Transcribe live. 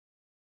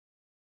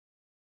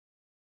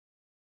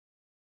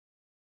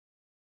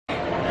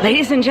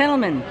Ladies and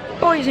gentlemen,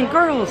 boys and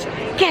girls,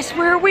 guess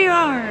where we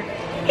are?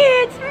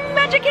 It's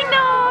Magic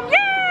Kingdom!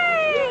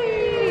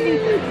 Yay!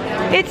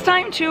 It's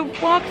time to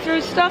walk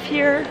through stuff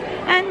here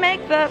and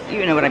make the,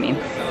 you know what I mean.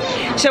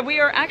 So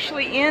we are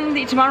actually in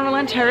the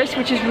Tomorrowland Terrace,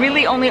 which is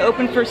really only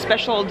open for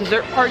special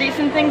dessert parties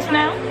and things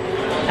now.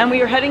 And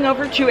we are heading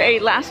over to a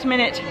last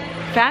minute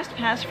fast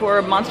pass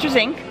for Monsters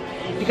Inc.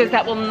 because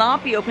that will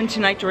not be open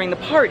tonight during the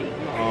party.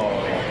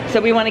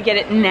 So we want to get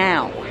it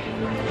now.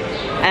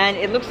 And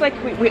it looks like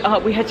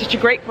we had such a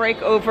great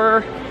break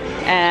over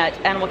at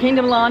Animal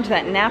Kingdom Lounge.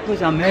 That nap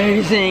was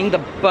amazing. The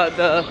what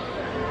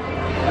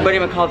do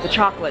you call it? The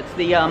chocolates.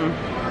 The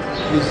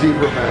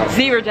zebra mound.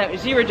 Zebra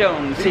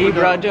dome.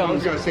 Zebra dome. I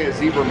was going to say a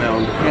zebra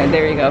mound. Yeah,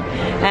 there you go.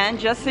 And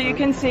just so you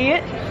can see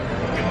it,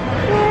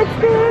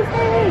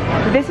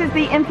 this is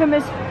the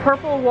infamous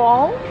purple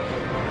wall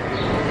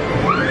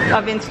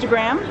of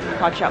Instagram.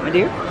 Watch out, my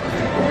dear.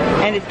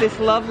 And it's this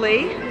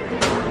lovely.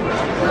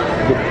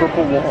 The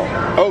purple wall.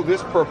 Oh,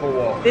 this purple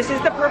wall. This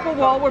is the purple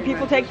wall where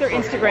people take their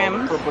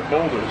Instagrams. Purple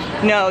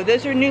boulders. No,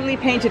 those are newly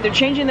painted. They're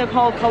changing the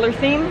whole color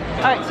theme.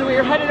 All right, so we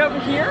are headed over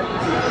here.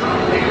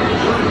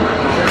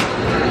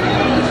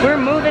 We're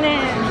moving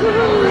in.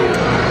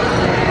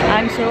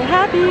 I'm so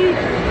happy.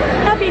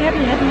 Happy,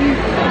 happy,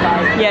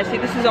 happy. Yeah, see,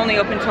 this is only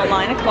open till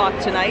 9 o'clock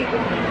tonight.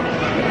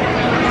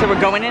 So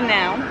we're going in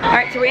now. All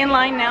right, so we're in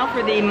line now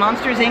for the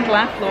Monsters Inc.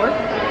 laugh floor,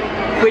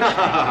 which,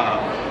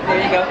 there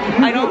you go.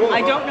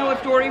 I don't know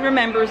if Dory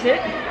remembers it.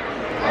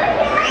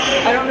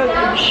 I don't know.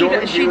 She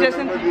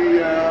doesn't.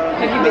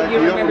 Have you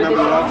remember this?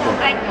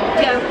 I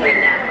don't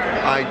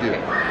remember. I do.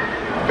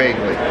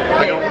 Vaguely.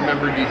 I don't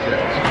remember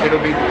details.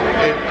 It'll be,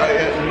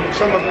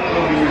 some of it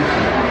will be.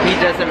 He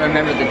doesn't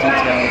remember the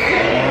details.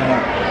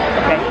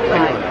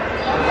 Okay.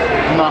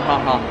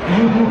 Mahaha.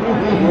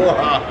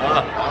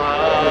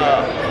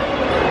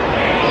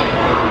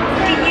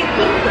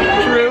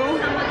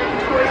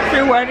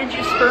 Drew, why did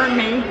you spurn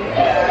me?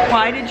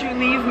 Why did you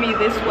leave me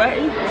this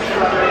way?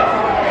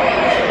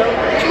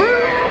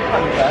 Drew.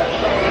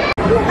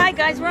 Hi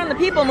guys, we're on the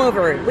People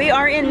Mover. We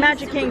are in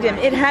Magic Kingdom.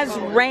 It has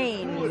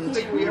rained.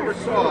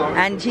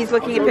 And he's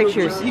looking at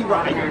pictures.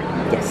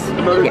 Yes.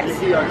 Yes.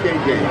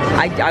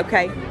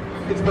 Okay.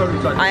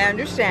 I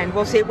understand.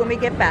 We'll see it when we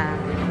get back.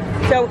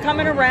 So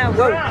coming around.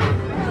 Whoa.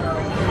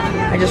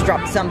 I just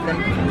dropped something.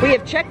 We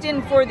have checked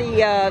in for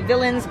the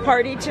Villians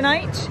party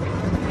tonight.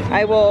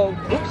 I will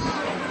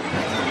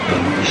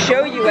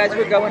show you as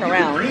we're going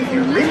around.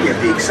 Many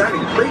of the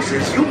exciting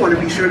places you want to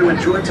be sure to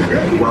enjoy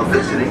today while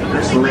visiting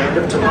this land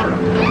of tomorrow.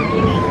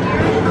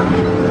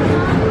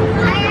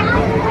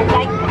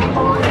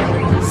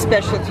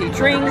 Specialty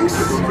drinks.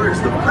 Uber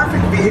is the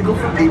perfect vehicle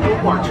for people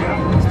watching.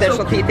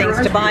 Specialty things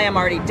to buy. I'm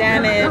already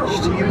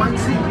damaged.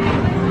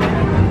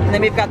 And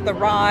then we've got the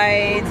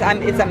rides.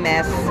 It's a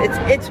mess.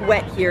 It's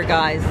wet here,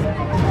 guys.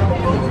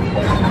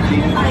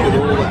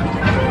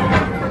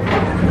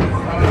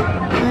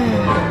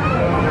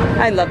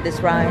 I love this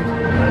ride.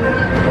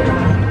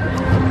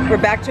 We're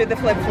back to the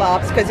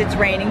flip-flops because it's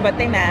raining, but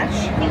they match.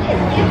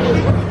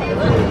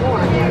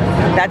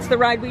 That's the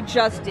ride we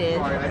just did.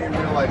 It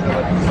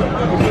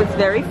was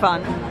very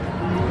fun.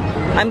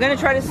 I'm going to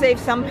try to save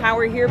some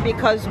power here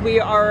because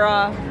we are,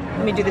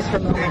 let me do this for a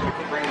moment.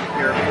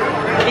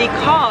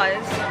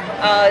 Because,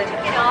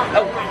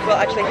 oh, well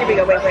actually, here we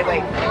go, wait.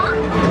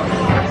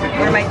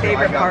 One of my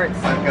favorite parts.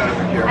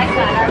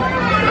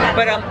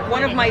 But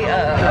one of my,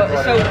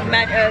 so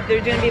Matt,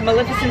 they're going to be,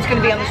 Maleficent's going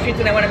to be on the streets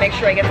and I want to make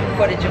sure I get some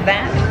footage of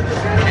that.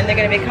 And they're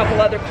going to be a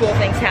couple other cool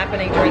things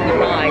happening during the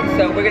ride.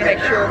 So we're going to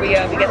make sure we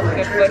get some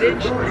good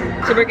footage.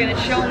 So we're going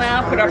to chill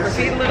now, put up our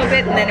feet a little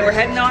bit, and then we're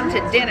heading on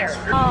to dinner.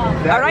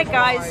 All right,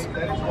 guys.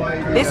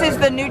 This is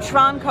the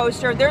Neutron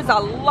coaster. There's a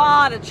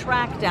lot of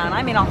track down.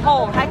 I mean, a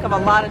whole heck of a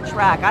lot of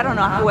track. I don't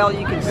know how well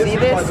you can see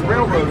this.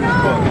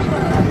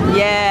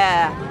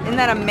 Yeah. Isn't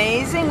that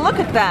amazing? Look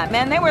at that,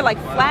 man. They were like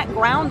flat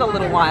ground a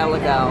little while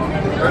ago.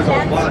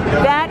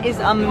 That is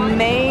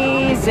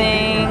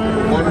amazing.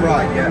 One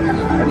ride,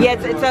 yeah. Yeah,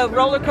 it's a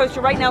roller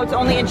coaster. Right now it's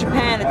only in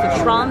Japan. It's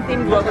a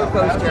Tron-themed roller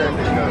coaster.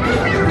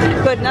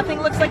 Good.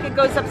 Nothing looks like it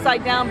goes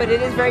upside down, but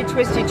it is very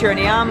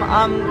twisty-turny.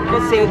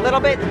 We'll see a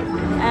little bit.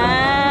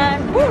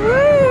 And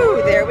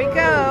woohoo! There we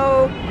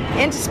go.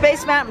 Into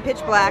Space Mountain,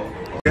 pitch black.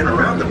 And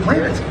around the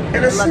planet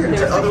and ascend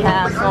to other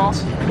castle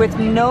with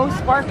no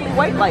sparkly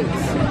white lights,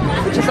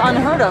 which is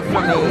unheard of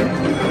for me.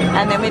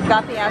 And then we've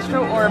got the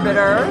Astro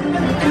Orbiter,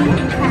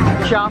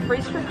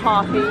 Joffrey's for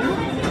coffee.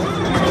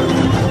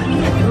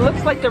 It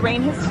looks like the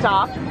rain has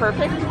stopped.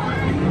 Perfect.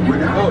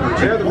 Oh,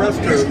 there are the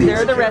restrooms. There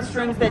are the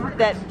restrooms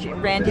that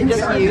Randy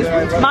just used.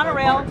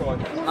 Monorail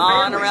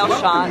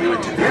shot.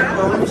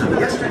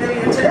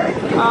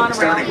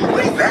 Starting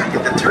way back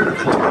at the turn of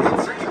the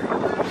 20th century.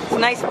 It's a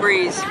nice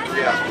breeze.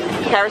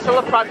 Carousel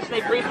of Progress,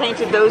 they've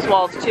repainted those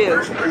walls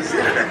too.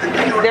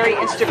 Very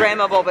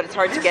Instagrammable, but it's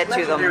hard to get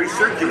to them.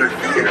 Circular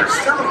theater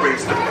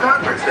celebrates the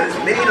progress that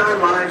has made our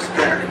lives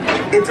better.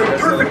 It's a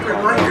perfect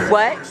reminder.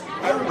 What?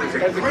 Always a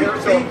great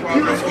big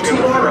beautiful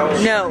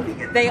tomorrow. No,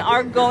 they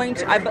are going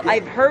to,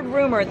 I've heard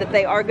rumor that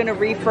they are going to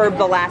refurb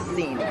the last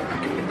scene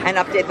and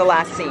update the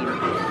last scene.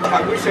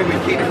 I wish they would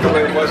keep it to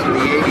where it was in the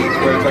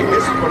 80s, where it's like,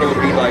 this is what it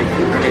would be like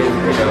in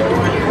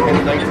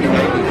the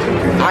 1990s.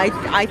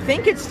 I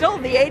think it's still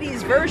the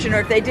 80s version,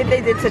 or if they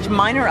did such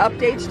minor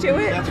updates to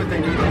it. That's what they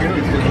need to do,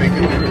 is just make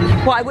it better.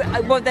 Well,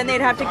 well, then they'd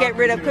have to get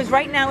rid of, because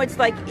right now it's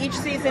like each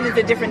season is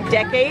a different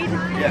decade.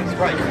 Yes,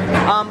 right.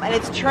 And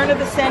it's turn of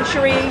the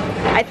century,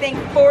 I think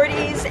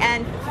 40s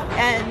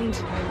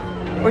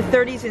or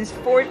 30s and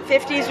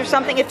 50s or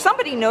something. If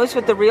somebody knows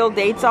what the real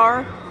dates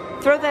are,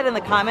 throw that in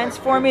the comments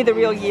for me, the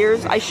real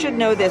years. I should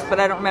know this, but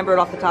I don't remember it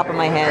off the top of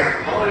my head.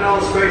 All in all,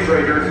 Space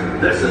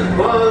Rangers, this is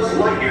Buzz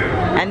Lightyear.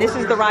 And this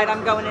is the ride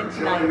I'm going in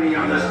tonight. Join me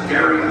on this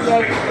daring The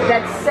space.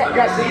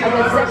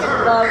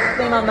 second love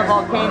thing on the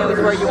volcano is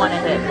where you want to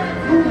hit.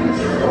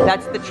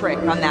 That's the trick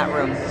on that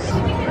room.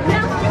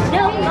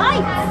 No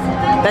lights.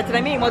 That's what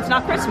I mean. Well, it's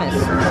not Christmas.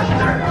 There's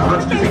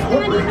not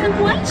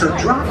even lights. So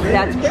drop in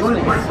That's and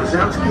join Christmas. Mike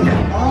Wazowski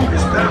and all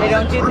his pals.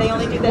 They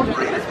only do that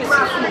during the Christmas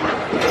season.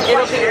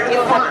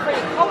 It'll have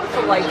pretty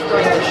colorful lights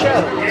during the show.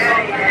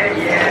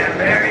 Yeah,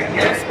 very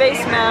good.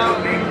 Space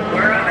Mountain.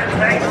 We're on a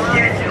tight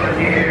schedule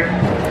here.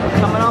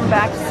 Coming on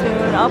back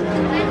soon. Up.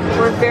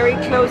 We're very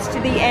close to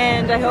the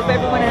end. I hope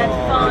everyone had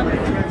fun.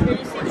 Here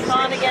you see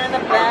Tron again in the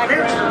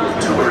background.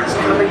 The tour is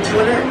coming to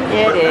an end.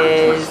 It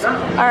is.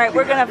 All right,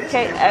 we're gonna.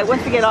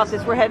 Once we get off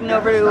this, we're heading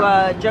over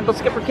to Jungle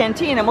Skipper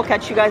Canteen, and we'll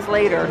catch you guys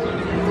later.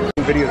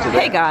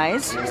 Hey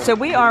guys, so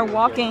we are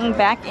walking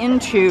back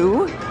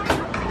into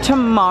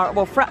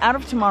out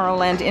of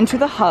Tomorrowland into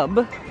the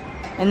hub,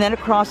 and then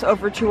across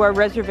over to our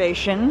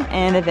reservation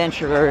and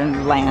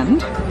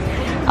Adventureland.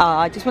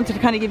 I just wanted to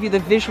kind of give you the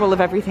visual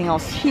of everything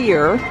else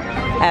here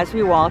as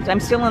we walked. I'm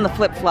still in the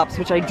flip-flops,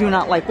 which I do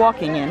not like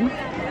walking in,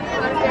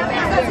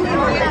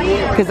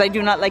 because I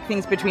do not like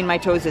things between my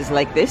toes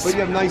like this. But you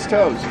have nice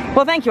toes.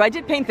 Well, thank you. I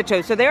did paint the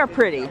toes, so they are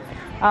pretty.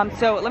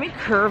 So let me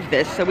curve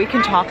this so we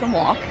can talk and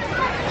walk.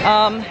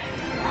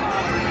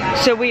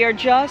 So we are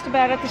just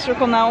about at the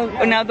circle now.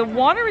 Now the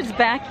water is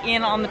back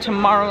in on the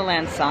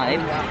Tomorrowland side.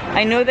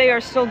 I know they are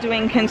still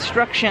doing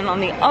construction on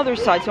the other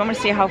side, so I'm going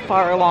to see how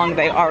far along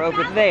they are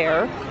over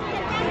there.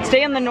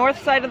 Stay on the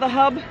north side of the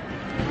hub.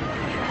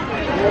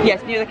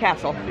 Yes, near the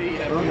castle.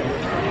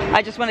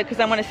 I just wanted,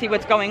 because I want to see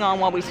what's going on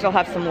while we still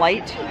have some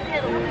light.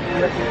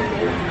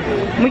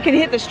 We can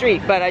hit the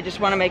street, but I just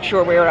want to make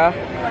sure we're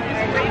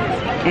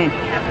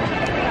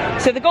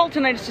So the goal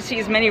tonight is to see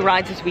as many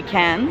rides as we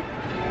can.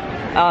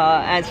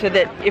 And so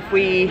that if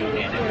we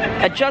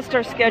adjust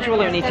our schedule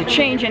or need to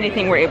change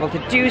anything, we're able to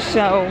do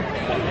so.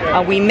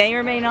 We may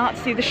or may not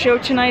see the show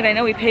tonight. I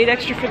know we paid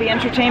extra for the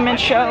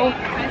entertainment show.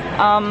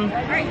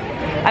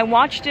 I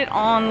watched it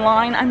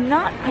online. I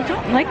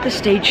don't like the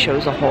stage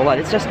shows a whole lot.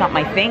 It's just not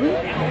my thing.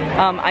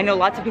 I know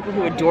lots of people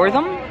who adore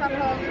them,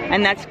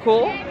 and that's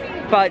cool.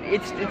 But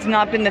it's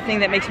not been the thing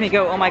that makes me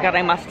go, oh my god,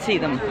 I must see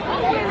them.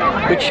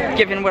 Which,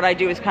 given what I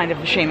do, is kind of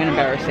a shame and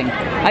embarrassing.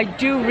 I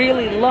do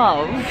really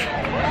love,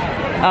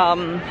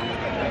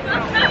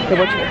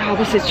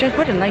 this is just,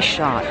 what a nice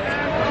shot.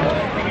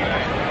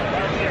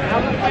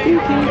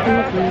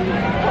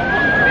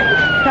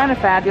 Kind of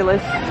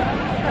fabulous.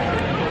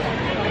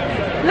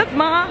 Look,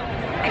 Ma,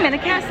 I'm in a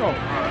castle.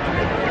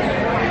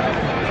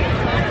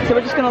 So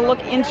we're just going to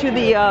look into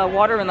the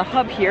water in the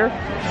hub here.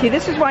 See,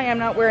 this is why I'm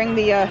not wearing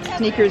the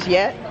sneakers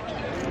yet,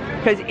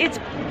 because it's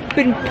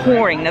been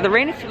pouring. Now the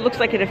rain looks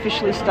like it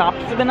officially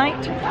stopped for the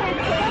night,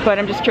 but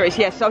I'm just curious.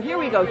 Yes, so here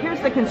we go. Here's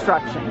the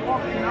construction.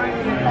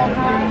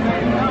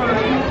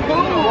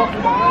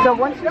 So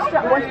once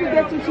we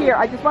get to here,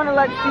 I just want to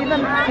see the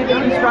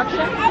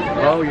construction.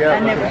 Oh yeah.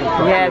 And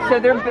yeah, so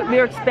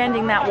they're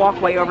expanding that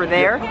walkway over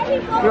there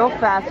real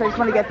fast. So I just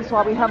want to get this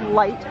while we have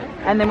light,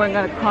 and then we're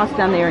going to cross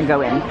down there and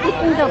go in.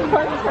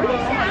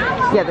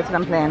 Yeah, that's what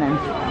I'm planning.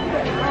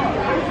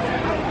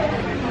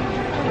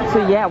 So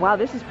yeah, wow,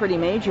 this is pretty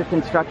major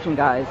construction,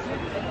 guys.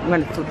 I'm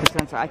going to flip the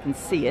sensor, I can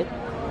see it.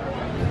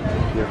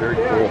 Yeah, very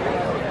cool.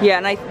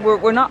 Yeah, and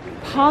we're not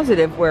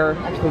positive where,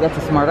 actually that's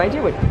a smart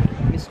idea what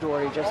Miss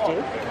Dory just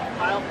did.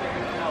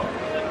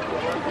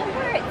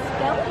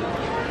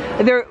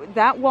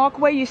 That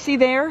walkway you see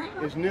there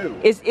Is new.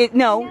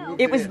 No,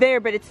 it was there,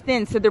 but it's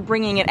thin, so they're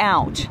bringing it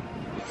out.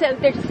 So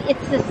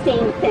it's the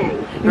same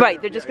thing. Right,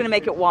 they're just going to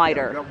make it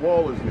wider. That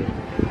wall is new.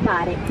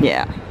 Got it.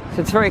 Yeah,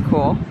 so it's very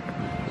cool.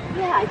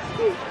 Yeah, I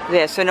see.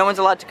 Yeah, so no one's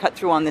allowed to cut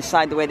through on this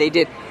side the way they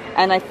did.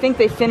 And I think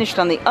they finished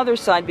on the other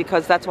side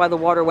because that's why the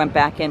water went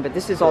back in, but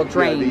this is all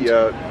drained.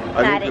 Yeah,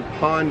 I think the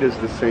pond is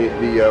the same,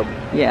 the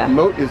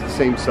moat is the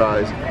same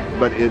size,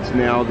 but it's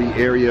now the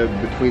area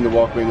between the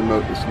walkway and the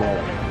moat is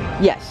smaller.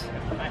 Yes.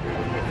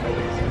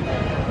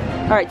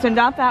 All right, so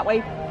not that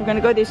way. We're going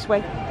to go this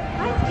way.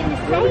 I was going to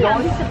say,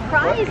 I'm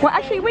surprised. Well,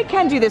 actually, we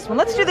can do this one.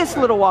 Let's do this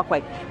little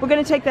walkway. We're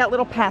going to take that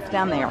little path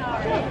down there.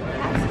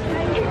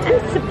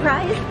 I'm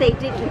surprised they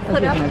didn't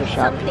put up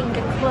something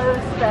to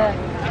close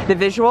the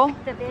visual?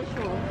 The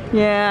visual.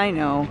 Yeah, I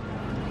know.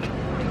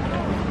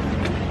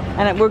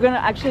 And we're gonna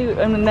actually,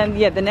 and then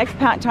yeah, the next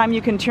time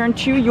you can turn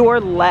to your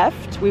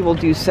left, we will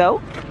do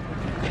so.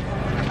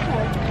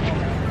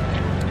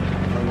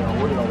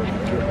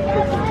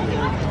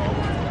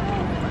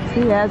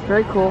 Yeah, it's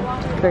very cool,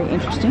 very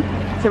interesting.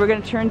 So we're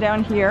gonna turn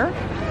down here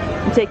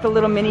and take the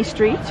little mini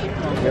street,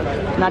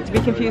 not to be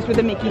confused with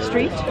the Mickey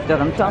Street.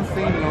 Dum-dum.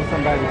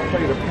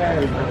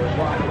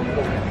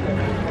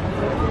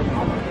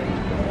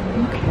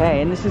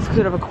 Okay, and this is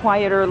sort of a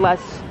quieter,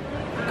 less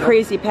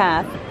crazy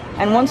path.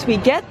 And once we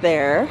get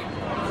there,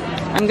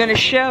 I'm gonna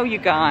show you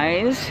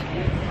guys,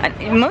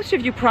 and most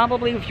of you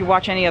probably, if you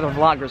watch any other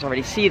vloggers,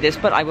 already see this,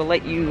 but I will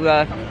let you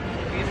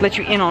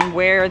in on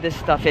where this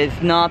stuff is.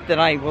 Not that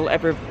I will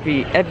ever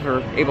be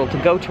able to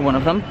go to one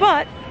of them,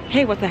 but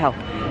hey, what the hell.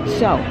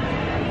 So,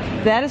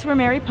 that is where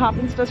Mary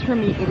Poppins does her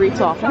meet and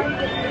greets often.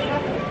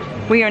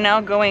 We are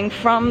now going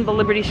from the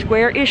Liberty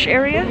Square-ish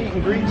area. Meet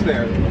and greets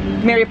there.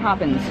 Mary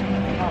Poppins.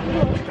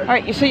 All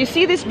right, so you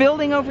see this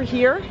building over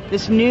here?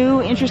 This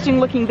new, interesting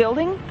looking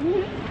building?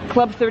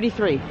 Club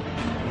 33.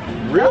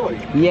 Really?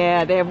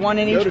 Yeah, they have one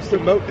in each. Notice the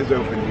moat is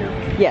open here.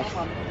 Yes.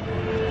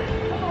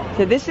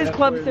 So this is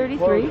Club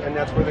 33. And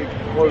that's where they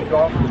closed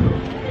off?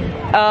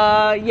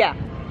 Yeah,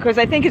 because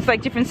I think it's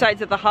like different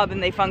sides of the hub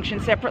and they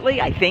function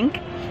separately, I think.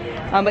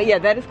 But yeah,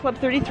 that is Club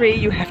 33.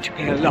 You have to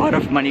pay a lot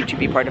of money to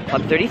be part of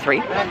Club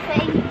 33.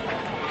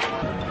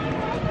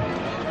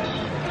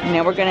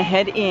 Now we're gonna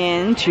head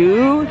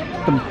into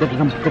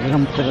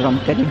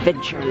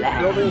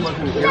Adventureland. Building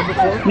wasn't here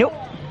before? Nope.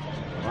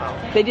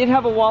 They did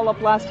have a wall up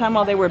last time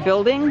while they were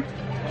building.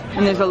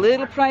 And there's a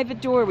little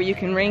private door where you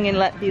can ring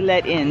and be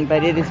let in,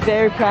 but it is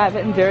very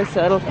private and very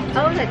subtle.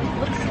 Oh, that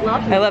looks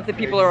lovely. I love that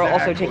people are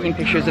also taking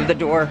pictures of the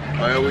door.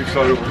 I always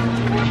thought it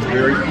was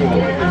very cool.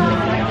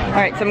 All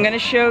right, so I'm going to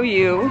show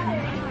you,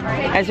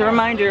 as a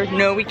reminder,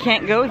 no, we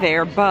can't go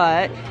there,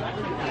 but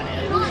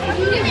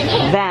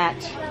that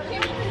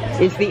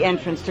is the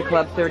entrance to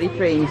Club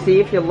 33. You see,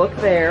 if you look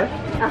there,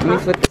 let me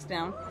flip this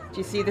down. Do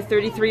you see the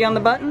 33 on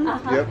the button?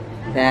 Yep.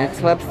 That's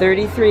Club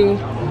 33.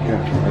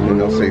 Yeah, and then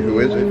they'll say who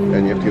is it,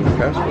 and you have to give a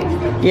password.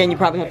 Yeah, and you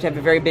probably have to have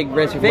a very big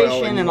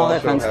reservation and all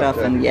that fun stuff,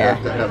 and yeah.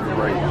 You have to have the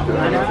right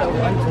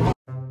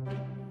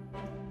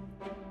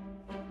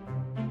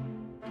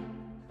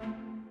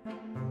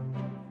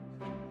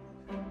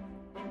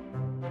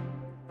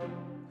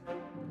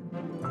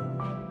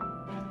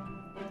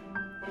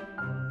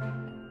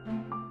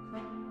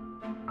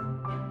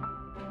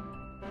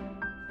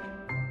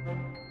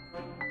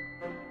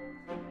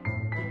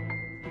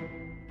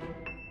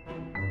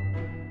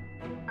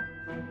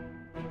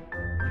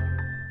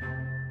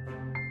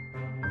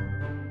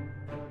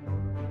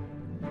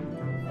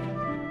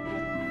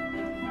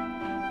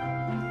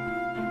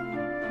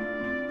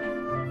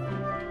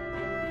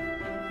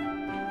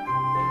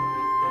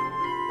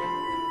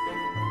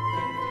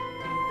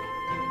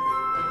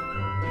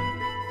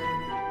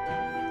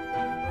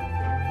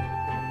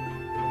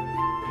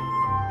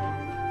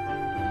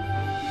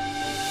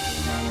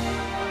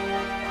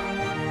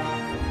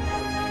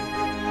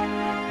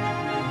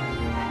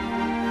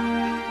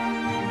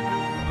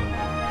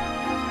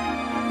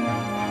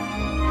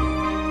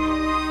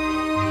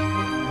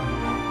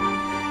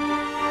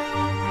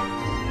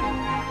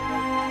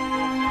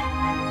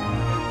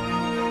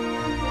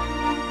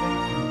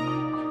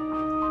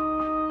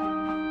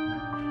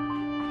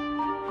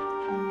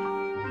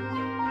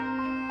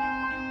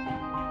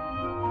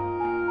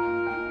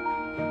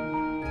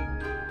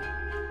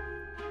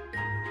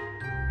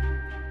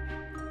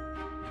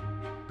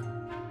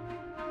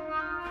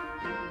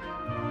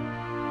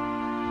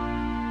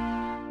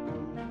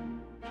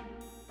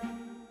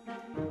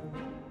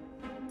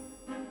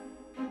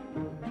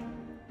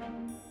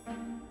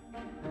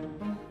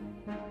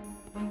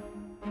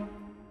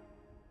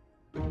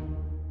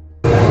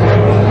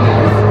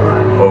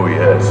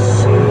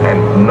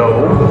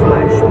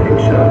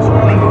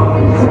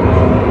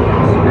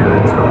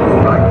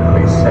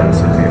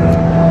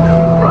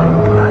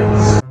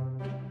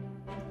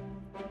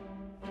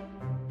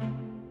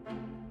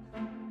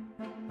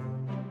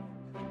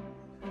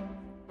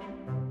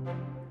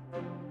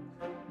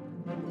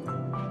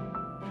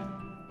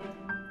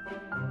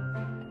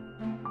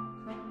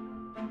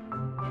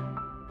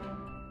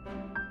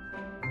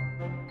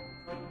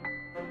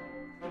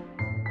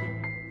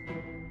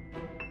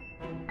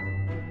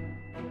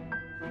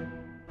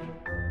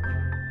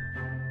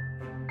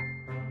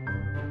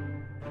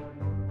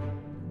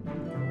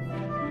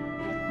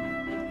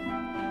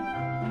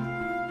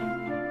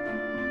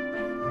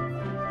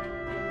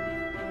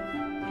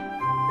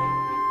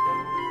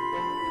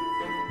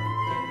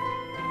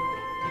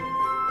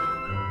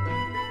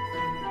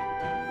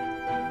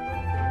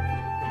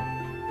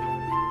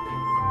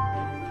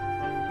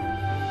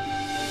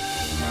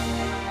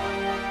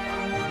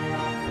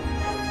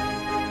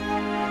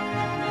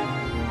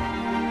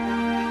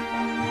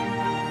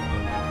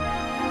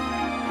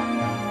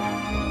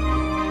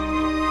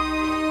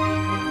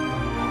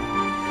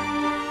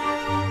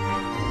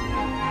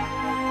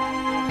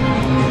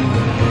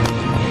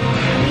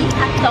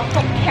the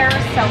whole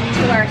carousel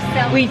to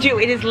ourselves. We do.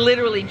 It is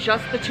literally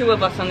just the two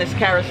of us on this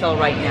carousel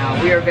right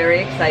now. We are very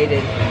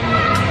excited.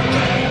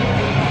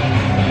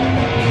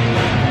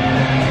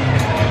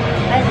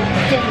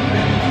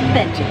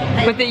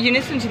 But the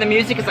unison to the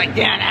music is like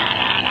da da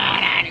da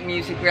da da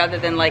music rather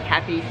than like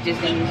happy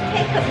Disney.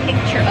 Take a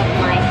picture of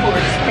my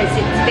horse because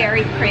it's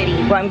very pretty.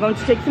 Well, I'm going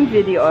to take some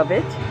video of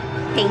it.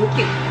 Thank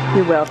you.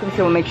 You're welcome.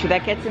 So we'll make sure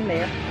that gets in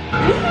there.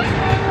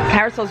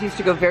 Carousels used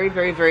to go very,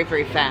 very, very,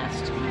 very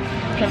fast.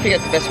 I'm trying to figure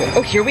out the best way.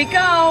 Oh, here we go.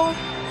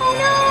 Oh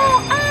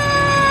no!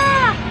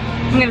 Ah!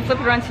 I'm gonna flip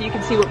it around so you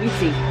can see what we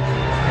see.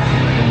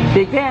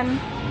 Big Ben,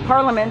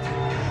 Parliament.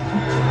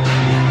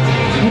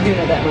 You do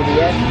know that movie,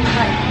 yes?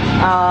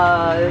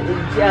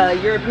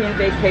 European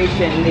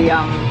Vacation, the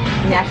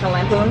National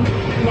Lampoon.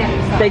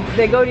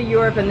 They go to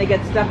Europe and they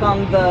get stuck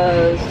on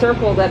the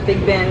circle that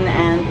Big Ben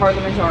and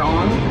Parliament are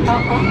on.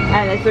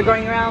 And as they're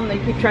going around, they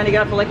keep trying to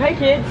get up. They're like, hey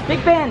kids,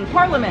 Big Ben,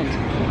 Parliament.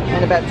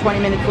 And about 20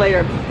 minutes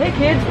later, hey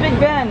kids, Big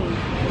Ben,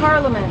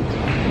 Parliament.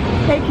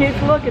 Hey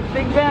kids, look, it's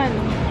Big Ben,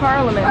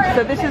 Parliament.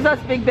 So this is us,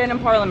 Big Ben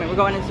and Parliament. We're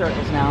going in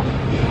circles now.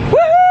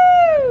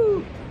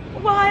 Woohoo!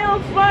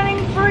 Wild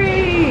running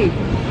free!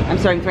 I'm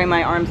starting to throw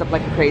my arms up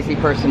like a crazy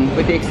person,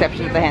 with the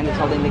exception of the hand that's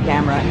holding the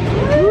camera.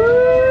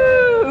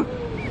 Woo!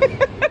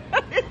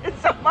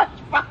 It's so much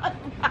fun!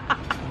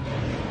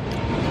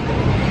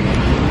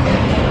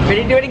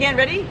 Ready to do it again?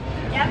 Ready?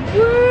 Yep.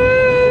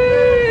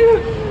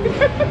 Woo!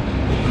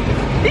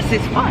 This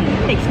is fun.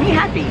 It makes me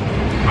happy.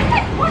 I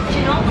like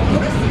watching all the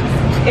horses.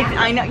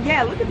 I know.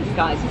 Yeah, look at this,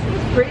 guys. Isn't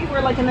this pretty?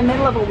 We're like in the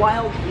middle of a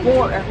wild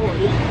horse.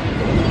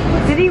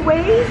 Did he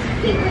wave?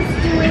 He was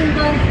doing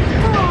the...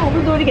 Oh,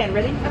 we'll do it again.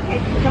 Ready? Okay.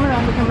 We're coming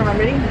around. We're coming around.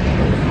 Ready?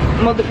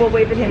 And we'll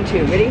wave at him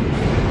too. Ready?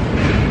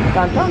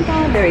 Dun, dun,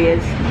 dun. There he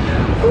is.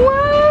 Whoa!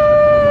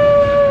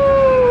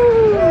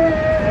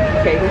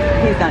 Okay,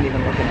 he's not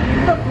even looking at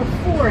me. But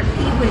before,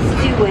 he was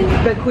doing...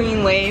 The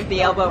queen wave,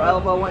 the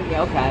elbow one.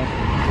 Yeah, okay.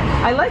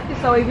 I like this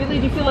though. I really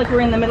do feel like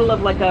we're in the middle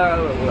of like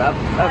a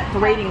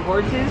parading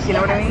horses. You know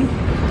what I mean?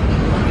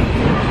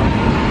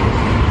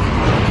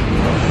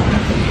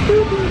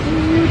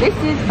 This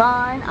is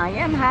fun. I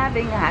am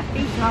having a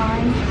happy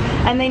time.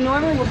 And they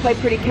normally will play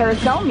pretty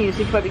carousel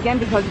music, but again,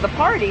 because of the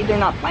party, they're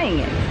not playing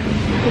it.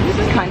 So this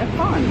is kind of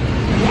fun.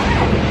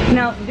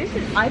 Now,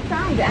 I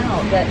found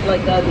out that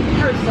like the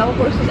carousel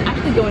horses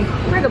actually go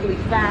incredibly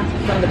fast.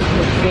 Some of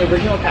the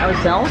original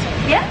carousels.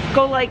 Yeah.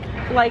 Go like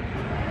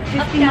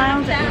 50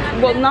 miles.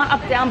 down. Well, not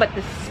up, down, but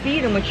the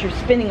speed in which you're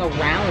spinning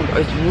around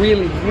is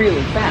really,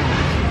 really fast.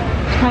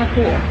 It's kind of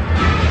cool.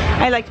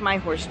 I liked my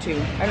horse too.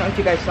 I don't know if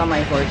you guys saw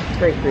my horse. It's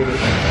very pretty.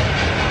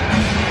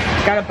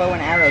 It's got a bow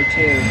and arrow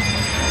too.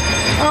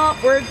 Oh,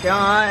 we're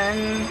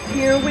done.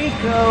 Here we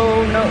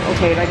go. No,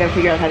 okay, I gotta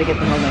figure out how to get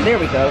the hold on. There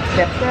we go.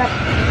 Step, step.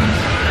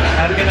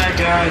 Have a good night,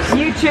 guys.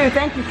 You too.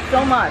 Thank you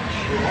so much.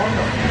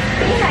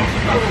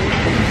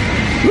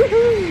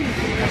 Woohoo!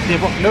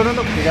 No,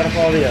 you gotta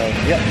follow the arrows.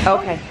 Yep.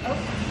 Okay.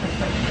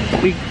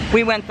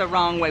 We went the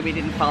wrong way. We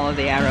didn't follow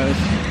the arrows.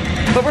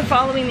 But we're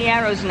following the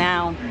arrows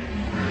now.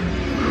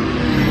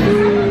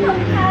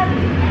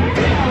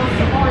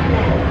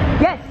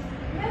 Yes.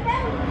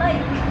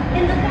 Like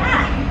in the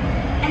back.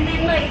 And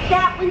then like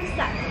that one's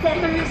got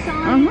feathers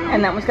on it.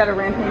 And that one's got a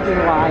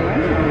rampaging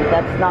lion.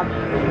 That's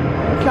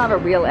not a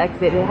real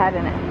exit. It had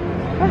an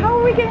But how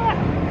are we getting out?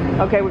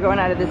 Okay, we're going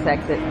out of this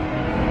exit.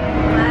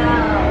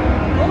 Wow.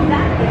 Oh,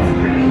 that is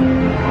pretty.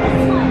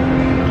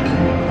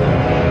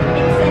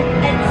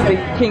 It's The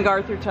King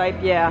Arthur type,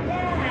 yeah.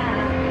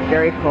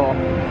 Very cool.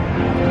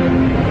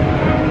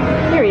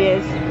 Here he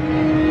is.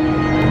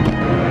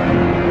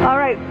 All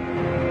right,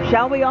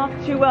 shall we off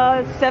to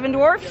Seven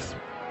Dwarfs?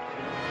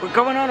 We're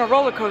going on a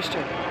roller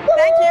coaster.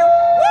 Thank you.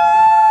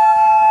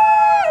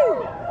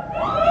 Woo!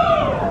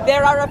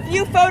 There are a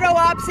few photo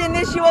ops in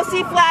this. You will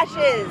see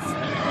flashes.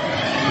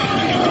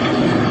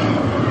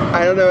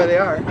 I don't know where they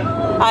are.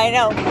 I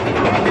know.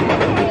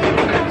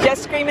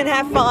 Just scream and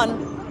have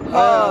fun.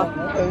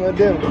 I'm gonna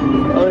do.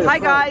 Oh, Hi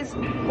guys,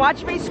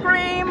 watch me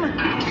scream.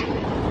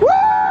 Woo!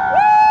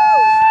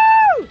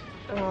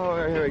 Oh,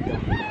 here we go.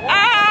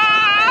 Ah!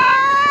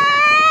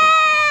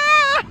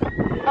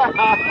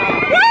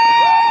 Woo!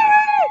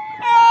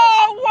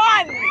 Oh,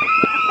 one!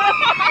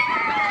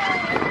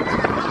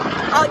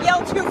 I'll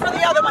yell two for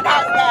the other one.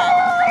 How's that?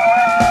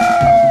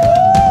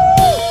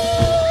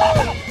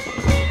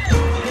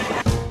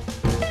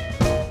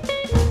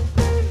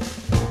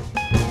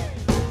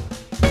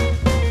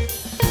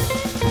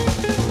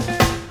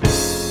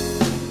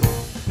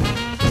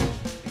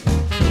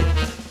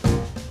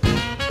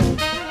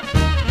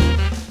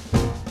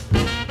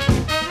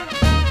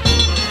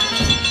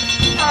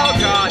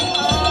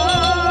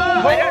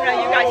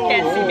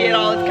 Can't see me at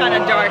all. It's kind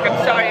of dark. I'm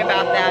sorry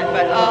about that,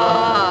 but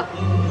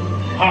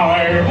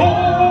Hi ho!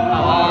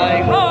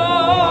 Hi ho!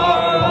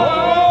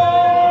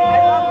 I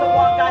love the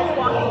guys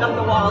walking up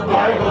the wall here.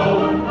 Hi ho!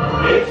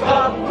 It's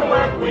up to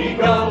work we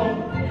go.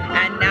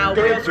 And now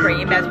we'll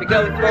scream as we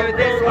go through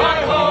this.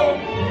 Hi ho!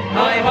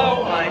 Hi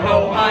ho! Hi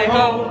ho! Hi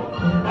ho!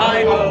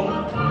 Hi ho!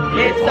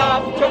 It's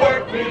off to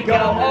work we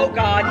go. Oh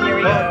God, here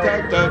we go.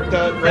 Dun, dun,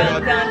 dun,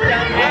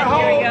 and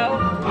here we go.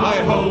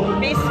 Hi-ho.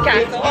 Beast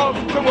Castle. It's off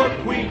to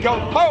work we go.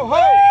 Ho,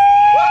 ho.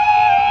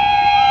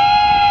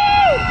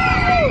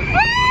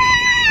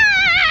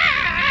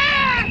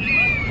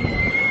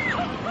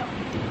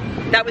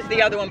 That was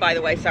the other one, by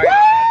the way. Sorry. No,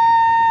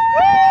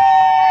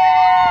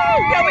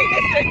 we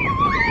missed it.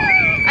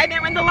 I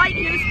meant when the light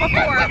used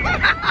before.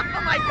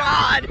 Oh my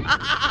God.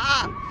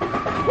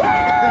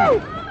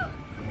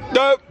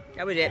 Nope.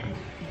 That was it.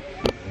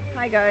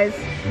 Hi guys.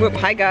 Whoop,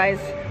 hi guys.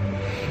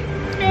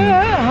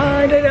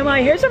 Yeah,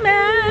 my hair's a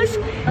mess.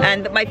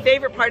 And my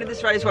favorite part of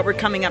this ride is what we're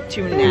coming up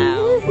to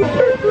now.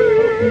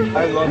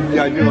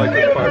 I do like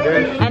this part.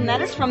 And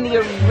that is from the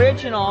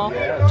original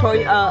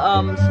toy,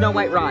 Snow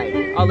White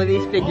ride. All of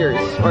these figures,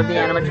 or the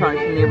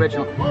animatronics from the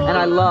original. And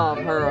I love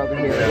her over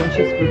here. Isn't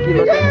she spooky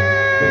looking?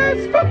 Yeah,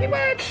 spooky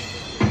witch!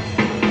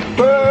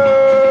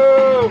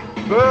 Boo!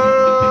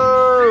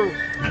 Boo!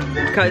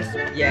 Cause. So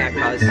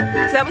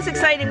that was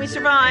exciting, we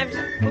survived.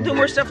 We'll do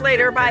more stuff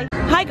later, bye.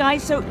 Hi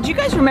guys, so do you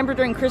guys remember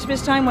during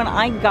Christmas time when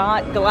I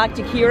got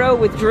Galactic Hero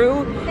with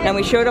Drew and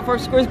we showed up our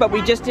scores but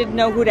we just didn't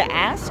know who to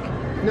ask?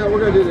 No, we're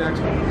gonna do the next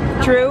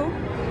one. Drew,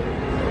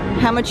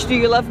 how much do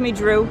you love me,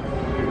 Drew?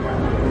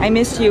 I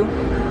miss you,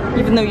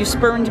 even though you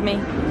spurned me.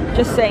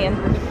 Just saying.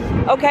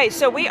 Okay,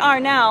 so we are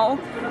now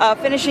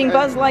finishing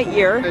Buzz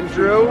Lightyear. And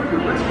Drew,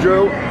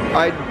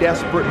 I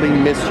desperately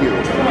miss you.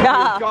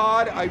 Ah.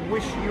 God, I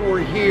wish you were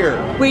here.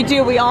 We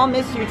do, we all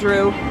miss you,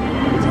 Drew.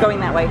 It's going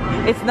that way.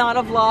 It's not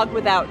a vlog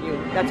without you.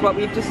 That's what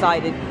we've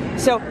decided.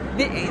 So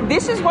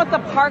this is what the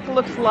park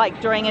looks like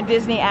during a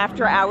Disney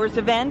After Hours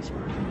event.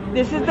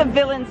 This is the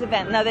Villains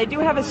event. Now they do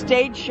have a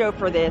stage show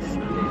for this,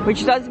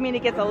 which does mean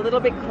it gets a little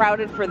bit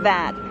crowded for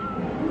that.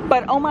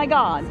 But oh my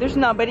God, there's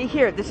nobody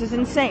here. This is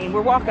insane.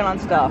 We're walking on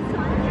stuff.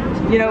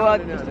 You know,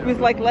 it was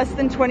like less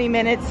than 20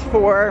 minutes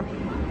for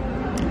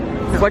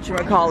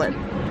whatchamacallit.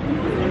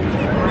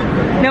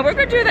 No, we're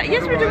gonna do that.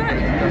 Yes, we're doing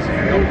it.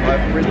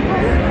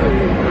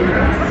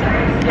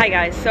 Hi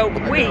guys, so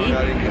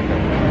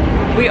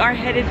we are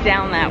headed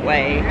down that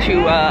way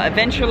to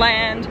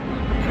Adventureland.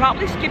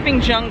 Probably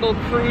skipping Jungle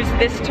Cruise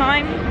this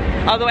time,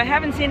 although I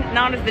haven't seen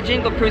not as the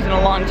Jingle Cruise in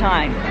a long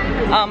time.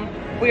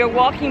 We are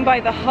walking by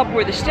the hub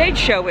where the stage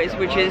show is,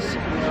 which is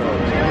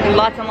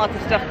lots and lots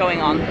of stuff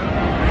going on.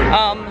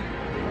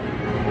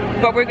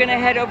 But we're gonna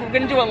head over, we're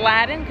gonna do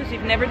Aladdin, because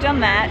we've never done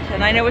that.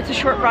 And I know it's a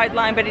short ride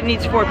line, but it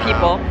needs 4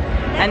 people.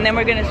 And then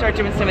we're gonna start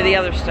doing some of the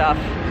other stuff.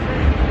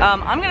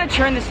 I'm gonna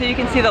turn this so you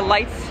can see the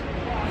lights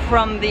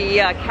from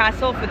the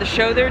castle for the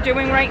show they're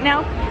doing right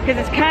now, because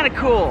it's kind of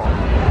cool.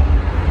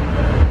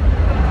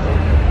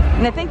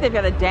 And I think they've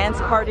got a dance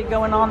party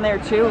going on there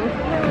too.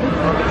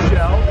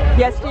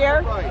 Yes,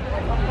 dear?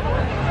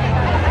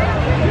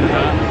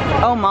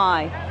 Oh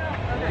my.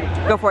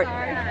 Go for it.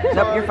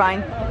 Nope, you're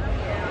fine.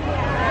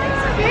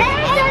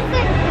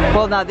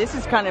 Well, now this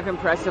is kind of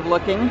impressive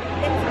looking.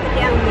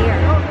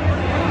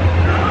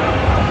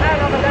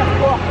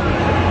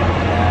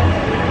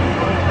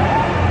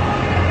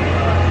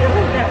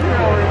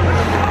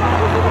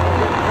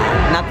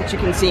 Not that you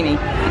can see me.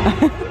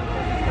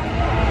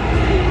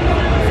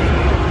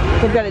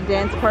 They've got a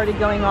dance party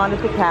going on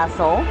at the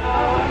castle.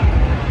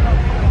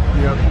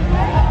 Yep.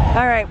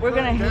 All right, we're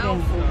gonna head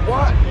in.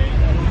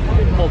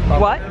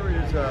 What?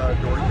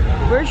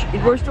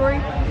 Where's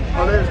Dory?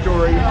 Oh, there's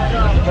Dory.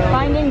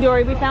 Finding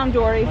Dory. We found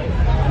Dory.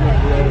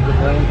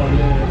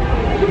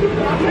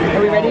 Are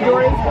we ready,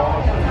 Dory?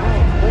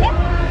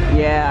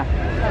 Yeah.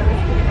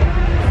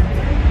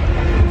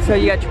 So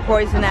you got your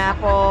poison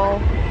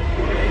apple,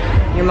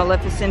 your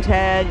Maleficent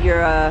head,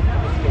 your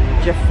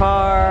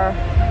Jafar.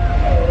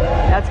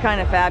 That's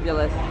kind of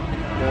fabulous.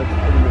 That's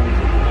pretty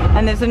amazing.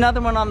 And there's another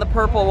one on the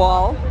purple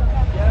wall.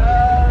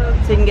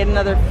 So you can get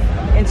another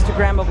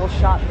Instagrammable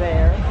shot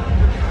there.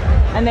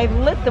 And they've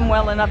lit them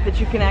well enough that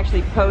you can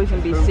actually pose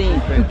and be seen.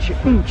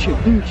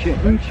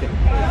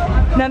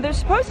 Now there's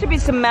supposed to be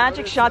some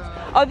magic shots.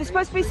 Oh, there's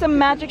supposed to be some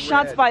magic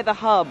shots by the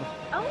hub.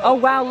 Oh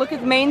wow, look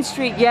at Main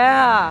Street,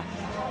 yeah.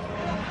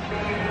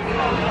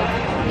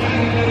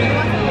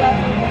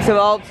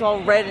 So it's all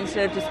red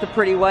instead of just the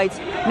pretty whites.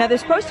 Now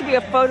there's supposed to be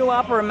a photo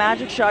op or a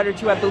magic shot or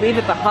two, I believe,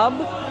 at the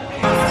hub.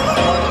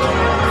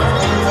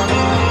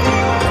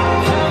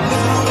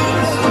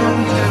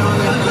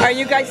 Are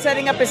you guys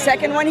setting up a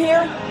second one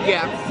here?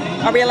 Yeah.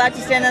 Are we allowed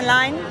to stand in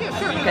line? Yeah,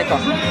 sure. Okay, cool.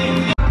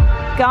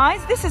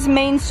 Guys, this is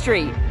Main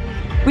Street.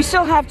 We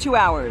still have 2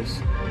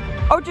 hours.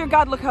 Oh dear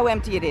God, look how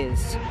empty it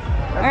is.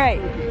 All right.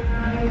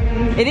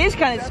 It is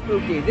kind of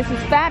spooky. This is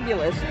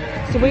fabulous.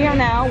 So we are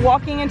now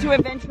walking into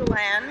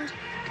Adventureland.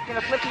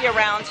 Gonna flip you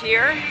around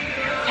here.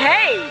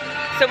 Hey!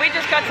 So we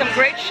just got some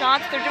great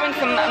shots. They're doing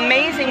some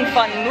amazing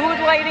fun mood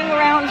lighting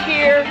around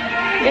here.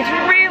 It's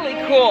really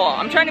cool.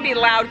 I'm trying to be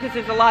loud because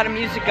there's a lot of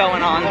music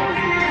going on.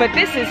 But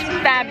this is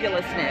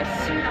fabulousness.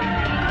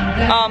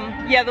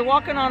 Yeah, the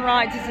walking on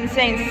rides is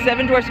insane.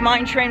 Seven Dwarfs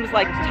Mine Train was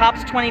like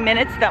tops 20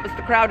 minutes. That was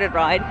the crowded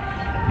ride.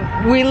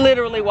 We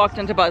literally walked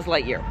into Buzz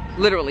Lightyear.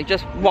 Literally,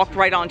 just walked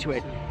right onto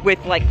it.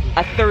 with like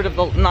a third of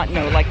the,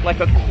 like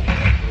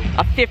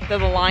a fifth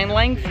of the line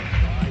length.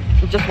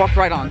 We just walked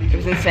right on. It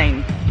was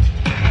insane.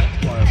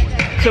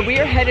 So we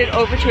are headed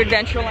over to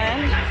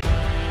Adventureland.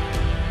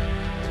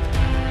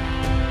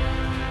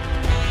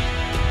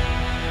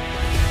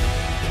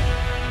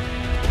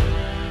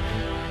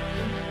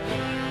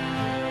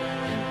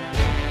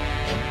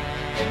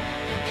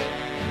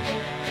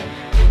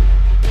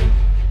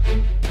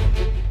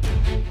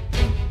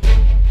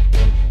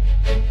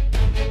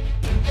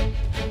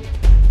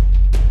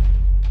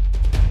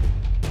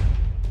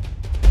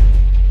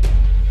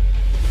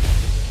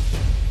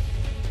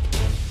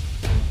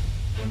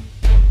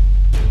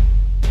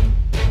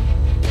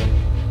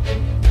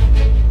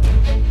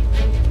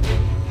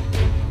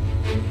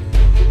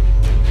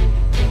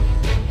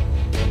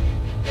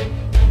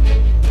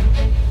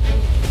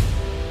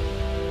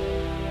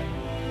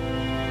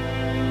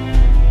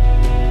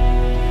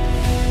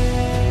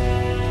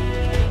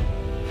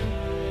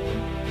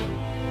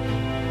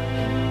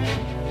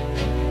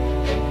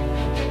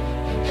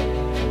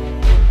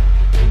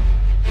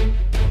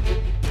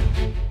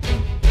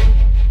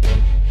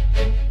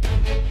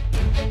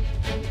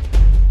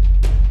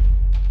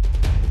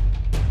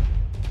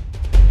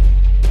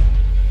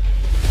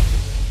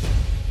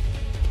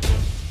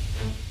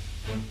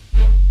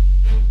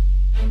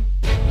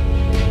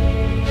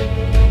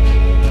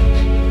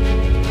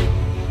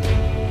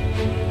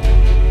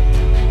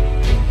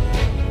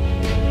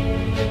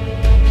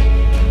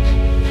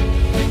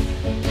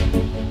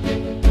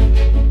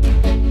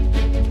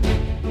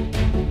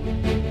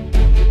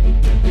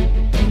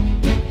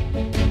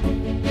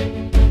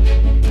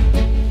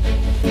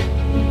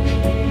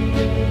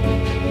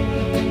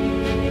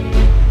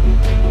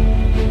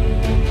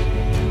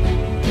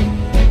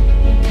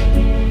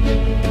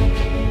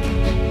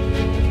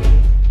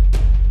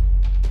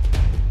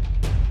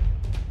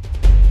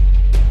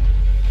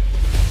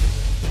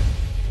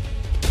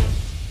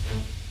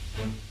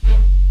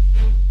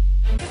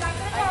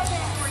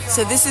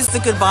 So this is the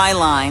goodbye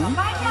line.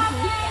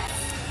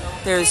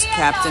 There's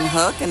Captain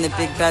Hook and the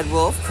Big Bad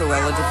Wolf,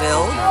 Cruella de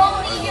Vil,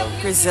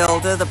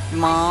 Griselda, the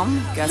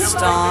mom,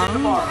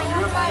 Gaston, the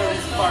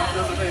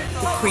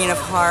Queen of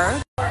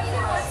Hearts.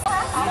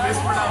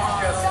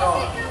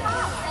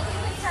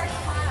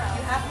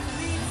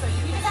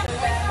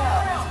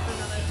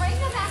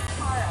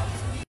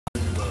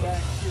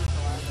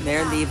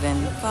 They're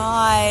leaving.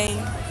 Bye.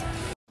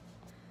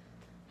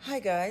 Hi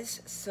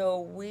guys,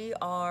 so we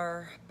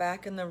are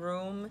back in the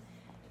room.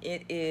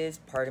 It is,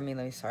 pardon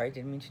me, sorry,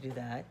 didn't mean to do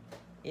that.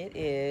 It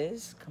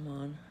is, come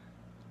on.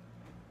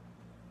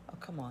 Oh,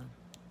 come on.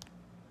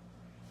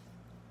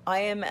 I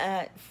am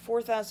at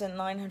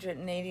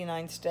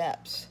 4,989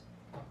 steps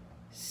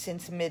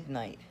since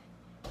midnight,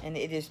 and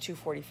it is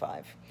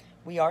 2:45.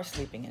 We are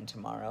sleeping in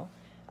tomorrow.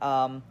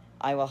 I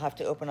will have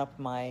to open up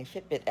my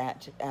Fitbit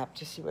app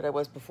to see what I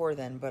was before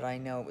then, but I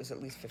know it was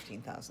at least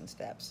 15,000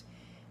 steps.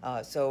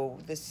 So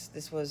this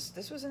was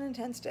an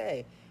intense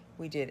day.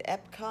 We did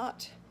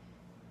Epcot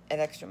at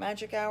Extra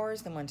Magic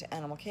Hours, then went to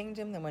Animal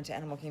Kingdom, then went to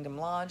Animal Kingdom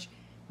Lodge,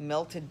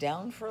 melted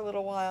down for a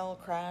little while,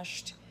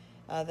 crashed,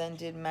 then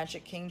did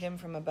Magic Kingdom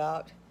from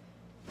about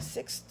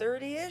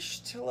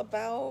 6:30-ish till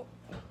about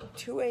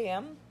 2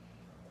 a.m.,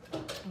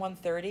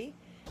 1:30.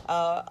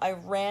 I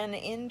ran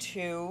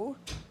into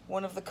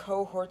one of the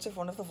cohorts of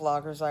one of the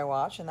vloggers I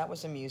watch, and that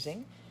was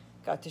amusing.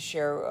 Got to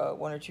share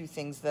one or two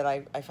things that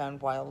I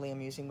found wildly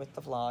amusing with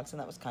the vlogs,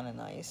 and that was kind of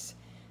nice.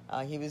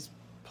 He was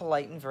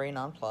polite and very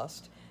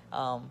nonplussed,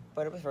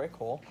 but it was very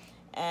cool.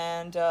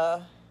 And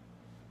yeah,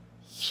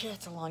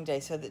 it's a long day.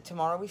 So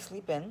tomorrow we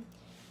sleep in.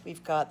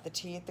 We've got the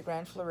tea at the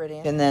Grand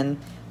Floridian, and then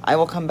I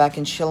will come back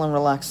and chill and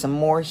relax some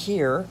more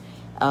here.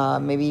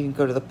 Maybe even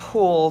go to the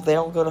pool.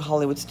 They'll go to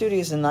Hollywood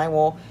Studios, and I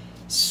will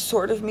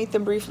sort of meet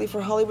them briefly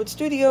for Hollywood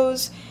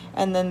Studios,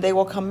 and then they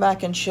will come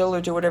back and chill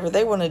or do whatever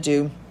they want to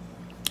do.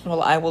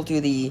 Well, I will do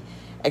the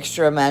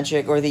Extra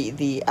Magic or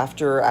the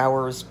After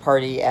Hours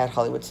Party at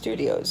Hollywood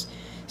Studios.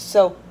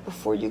 So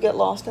before you get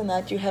lost in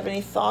that, do you have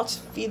any thoughts,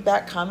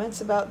 feedback,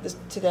 comments about this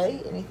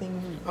today?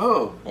 Anything?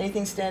 Oh.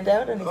 Anything stand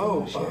out? Anything you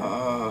want to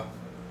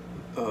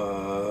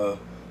share?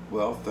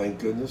 Well, thank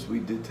goodness we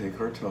did take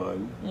our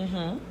time,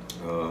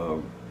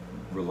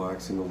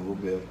 relaxing a little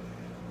bit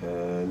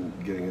and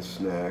getting a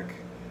snack.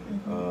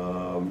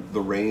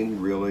 The rain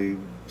really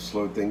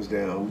slowed things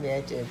down. Yeah,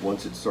 it did.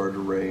 Once it started to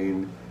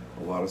rain,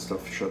 a lot of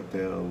stuff shut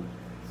down.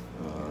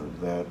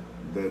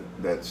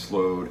 That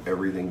slowed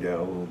everything down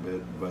a little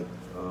bit, but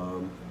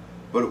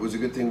it was a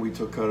good thing we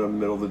took kind of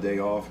middle of the day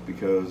off,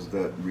 because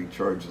that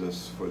recharged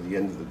us for the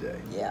end of the day.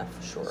 Yeah,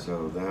 for sure.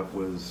 So that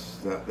was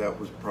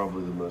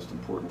probably the most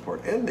important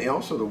part. And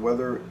also the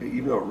weather,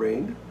 even though it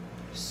rained,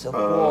 so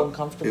cool and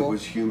comfortable. It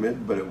was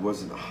humid, but it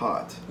wasn't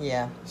hot.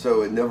 Yeah.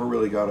 So it never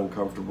really got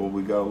uncomfortable.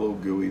 We got a little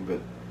gooey,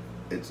 but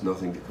it's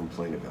nothing to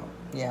complain about.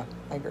 Yeah,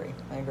 I agree.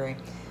 I agree.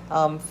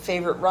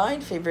 Favorite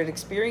ride, favorite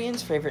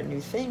experience, favorite new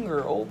thing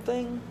or old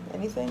thing?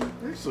 Anything?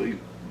 Actually,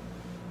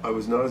 I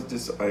was not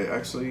as I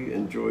actually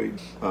enjoyed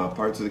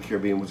Parts of the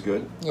Caribbean was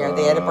good. Yeah,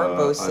 they had a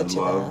Barbosa I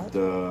to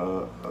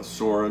loved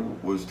Soren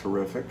was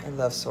terrific. I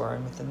love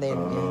Soren with the name.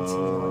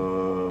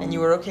 And you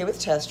were okay with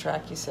Test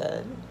Track, you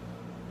said.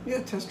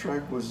 Yeah, Test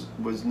Track was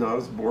not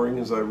as boring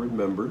as I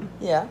remembered.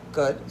 Yeah,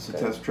 good. So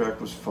good. Test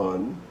Track was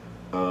fun,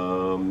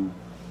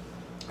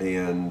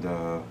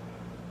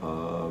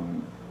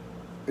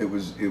 it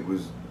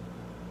was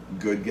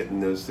good getting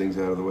those things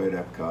out of the way at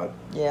Epcot.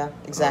 Yeah,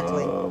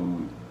 exactly.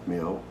 You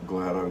know,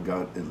 glad I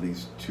got at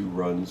least 2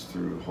 runs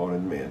through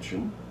Haunted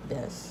Mansion.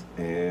 Yes.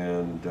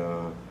 And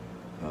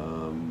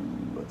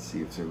let's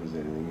see if there was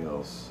anything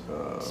else.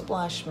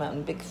 Splash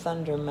Mountain, Big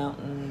Thunder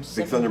Mountain.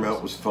 Big Thunder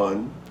Mountain was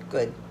fun.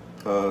 Good.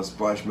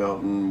 Splash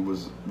Mountain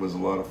was a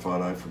lot of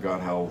fun. I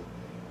forgot how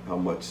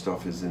much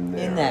stuff is in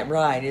there. In that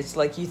ride, it's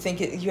like you think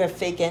you have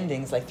fake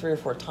endings like 3 or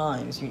 4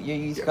 times.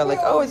 You go like,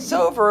 oh, it's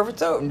over.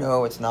 It's over.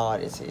 No, it's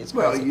not. It's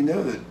well, crazy. you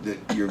know that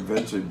you're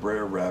eventually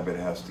Brer Rabbit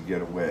has to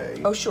get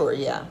away. Oh, sure,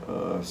 yeah.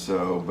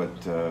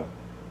 But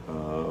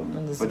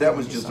that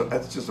was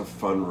that's just a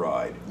fun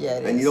ride. Yeah,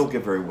 it and is. You don't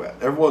get very wet.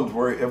 Everyone's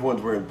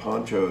wearing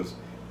ponchos.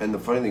 And the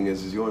funny thing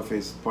is the only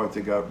part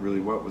that got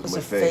really wet was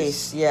my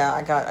face. Yeah,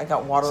 I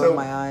got water in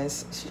my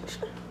eyes.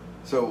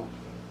 So,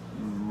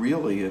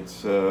 really,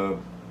 it's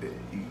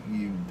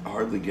you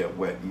hardly get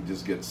wet. You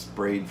just get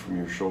sprayed from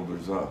your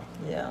shoulders up.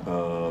 Yeah.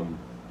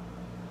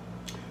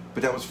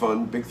 But that was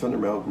fun. Big Thunder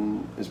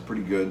Mountain is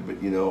pretty good,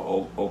 but you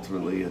know,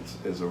 ultimately, I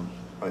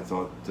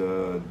thought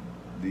the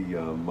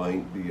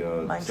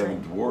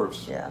Seven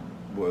Dwarfs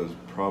was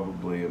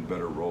probably a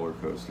better roller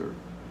coaster.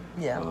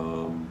 Yeah.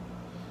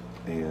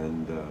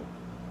 And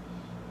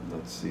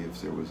let's see if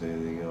there was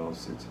anything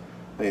else.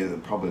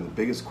 Probably the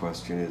biggest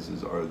question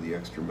is are the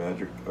extra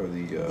magic, or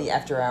the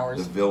After Hours,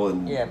 the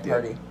villain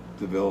party,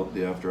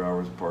 the After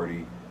Hours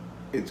Party?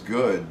 It's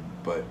good,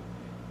 but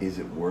is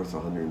it worth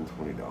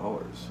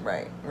 $120?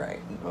 Right.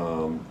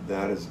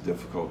 That is a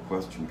difficult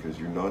question because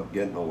you're not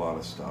getting a lot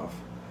of stuff,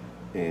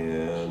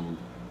 and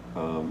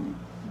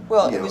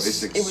well, you it know,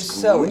 was it's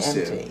so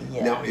exclusive. empty.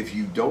 Yeah. Now, if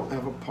you don't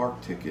have a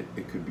park ticket,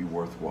 it could be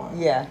worthwhile.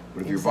 Yeah,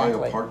 but if you're buying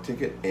a park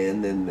ticket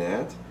and then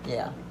that,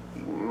 yeah.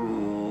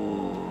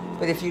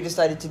 But if you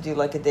decided to do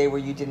like a day where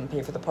you didn't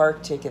pay for the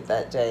park ticket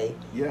that day,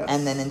 yes,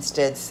 and then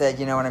instead said,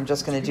 you know what, I'm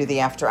just going to do the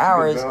After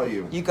Hours,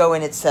 value. You go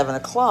in at 7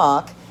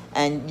 o'clock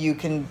and you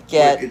can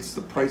get. Well, it's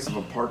the price of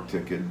a park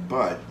ticket,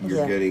 but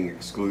you're getting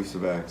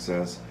exclusive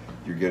access.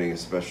 You're getting a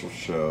special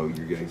show.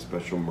 You're getting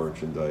special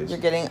merchandise. You're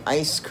getting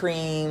ice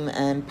cream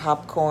and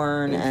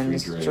popcorn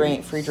and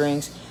free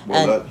drinks.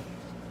 Well,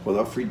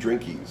 not free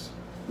drinkies.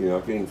 You're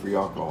not getting free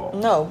alcohol.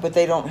 No, but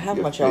they don't have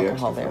much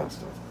alcohol there.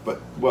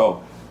 But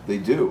they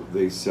do.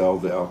 They sell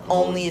the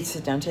alcohol. Only at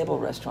sit-down table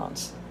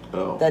restaurants.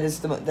 Oh. That is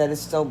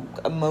still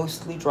a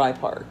mostly dry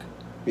park.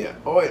 Yeah.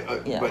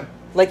 But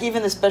like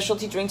even the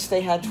specialty drinks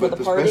they had for the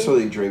party. But the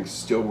specialty drinks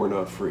still were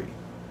not free.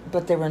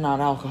 But they were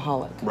not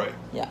alcoholic. Right.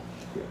 Yeah.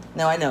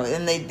 No, I know,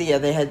 and they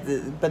had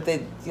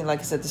like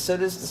I said, the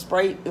sodas, the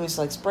Sprite. It was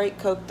like Sprite,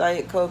 Coke,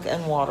 Diet Coke,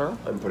 and water.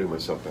 I'm putting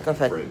myself back. Go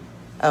ahead. Frame.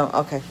 Oh,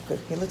 okay, good.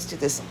 Here, let's do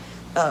this.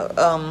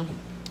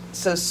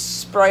 So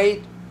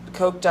Sprite,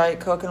 Coke,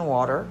 Diet Coke, and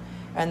water,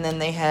 and then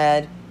they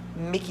had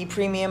Mickey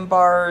Premium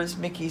bars,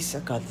 Mickey's.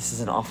 Oh God, this is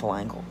an awful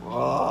angle.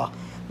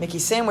 Mickey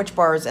sandwich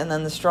bars, and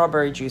then the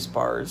strawberry juice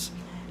bars,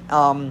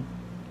 and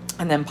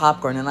then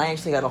popcorn. And I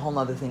actually got a whole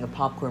other thing of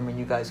popcorn when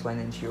you guys went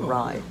into your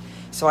ride.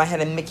 So I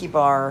had a Mickey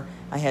bar.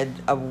 I had,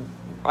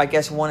 I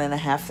guess,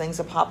 1.5 things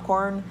of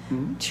popcorn,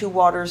 2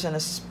 waters, and a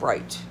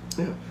Sprite.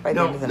 Yeah. By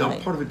the end of the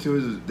night. Part of it too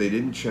is they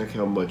didn't check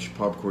how much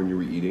popcorn you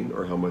were eating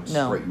or how much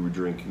Sprite you were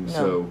drinking. No.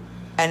 So.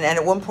 And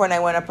at one point I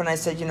went up and I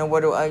said,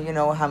 what do I,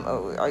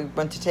 I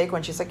went to take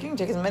one. She's like, you can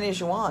take as many as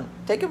you want.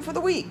 Take them for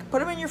the week. Put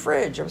them in your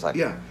fridge. I was like,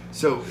 yeah.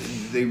 So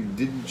they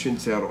didn't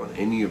chintz out on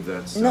any of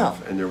that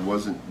stuff, and there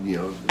wasn't,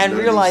 And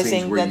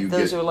realizing that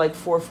those are like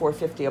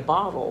 $4.50 a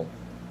bottle.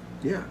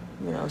 Yeah.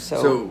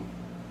 So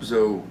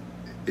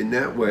in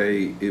that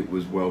way, it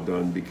was well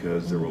done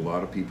because there were a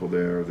lot of people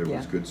there. There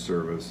was good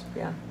service.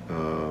 Yeah.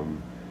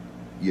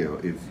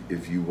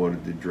 If you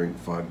wanted to drink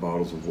 5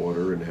 bottles of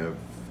water and have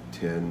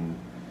 10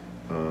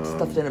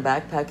 stuffed in a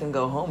backpack and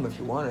go home if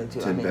you wanted to.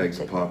 10 bags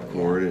of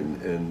popcorn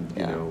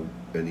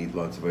and eat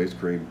lots of ice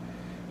cream,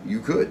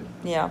 you could.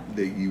 Yeah.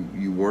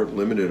 You weren't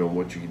limited on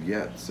what you could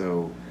get.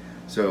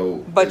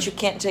 But you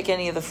can't take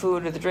any of the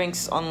food or the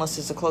drinks unless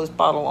it's a closed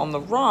bottle on the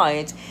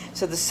rides.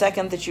 So the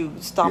second that you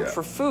stop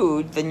for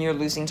food, then you're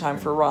losing time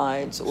for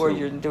rides or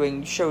you're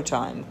doing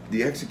showtime.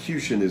 The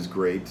execution is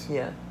great.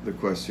 Yeah. The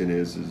question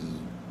is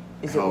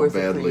how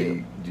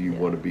badly do you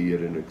want to be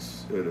at an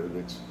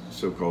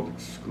so-called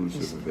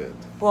exclusive event?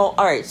 Well,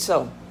 all right.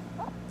 So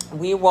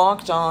we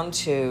walked on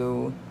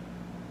to.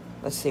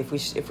 Let's see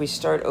if we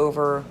start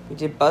over. We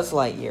did Buzz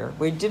Lightyear.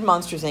 We did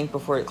Monsters Inc.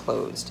 before it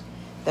closed.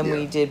 Then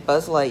we did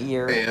Buzz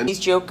Lightyear. And his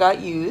joke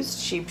got used.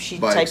 She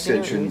by typed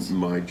extension, in her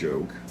my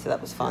joke. So that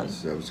was fun.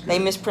 Yes, that was good. They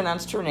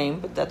mispronounced her name,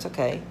 but that's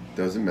okay.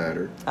 Doesn't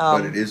matter.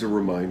 But it is a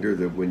reminder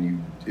that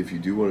if you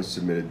do want to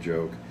submit a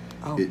joke,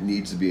 it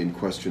needs to be in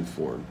question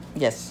form.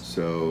 Yes.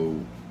 So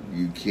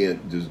you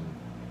can't just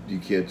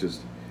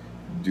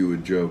do a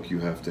joke. You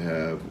have to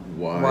have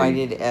why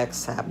did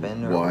X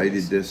happen? Or why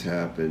did this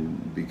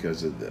happen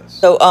because of this?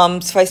 So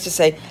suffice to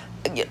say,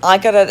 I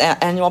got an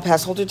annual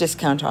pass holder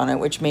discount on it,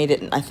 which made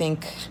it, I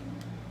think,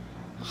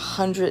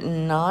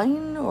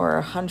 109 or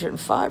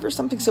 105 or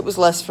something. So it was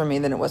less for me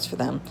than it was for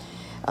them.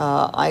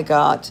 I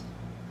got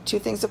 2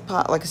 things of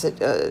like I said,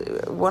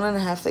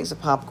 1.5 things of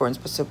popcorn,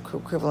 so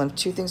equivalent of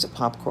 2 things of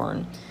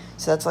popcorn.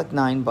 So that's like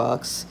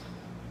 $9.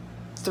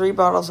 3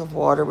 bottles of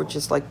water, which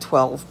is like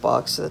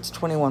 $12, so that's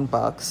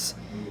 $21.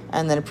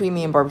 And then a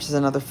premium bar, which is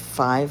another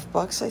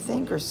 $5, I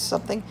think, or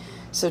something.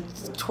 So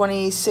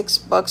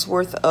 $26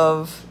 worth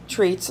of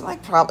treats. And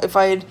if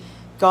I had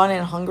gone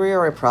in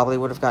hungrier, I probably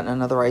would have gotten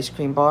another ice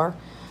cream bar.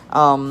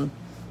 So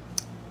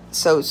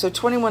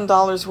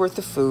 $21 worth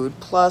of food,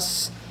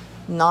 plus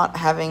not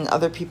having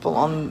other people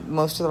on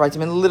most of the rides. I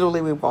mean, literally,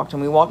 we walked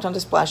onto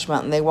Splash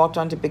Mountain. They walked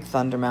onto Big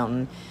Thunder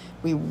Mountain.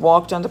 We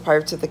walked onto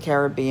Pirates of the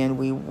Caribbean.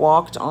 We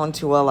walked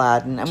onto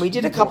Aladdin, and we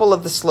did a couple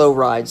of the slow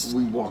rides.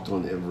 We walked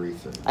on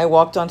everything. I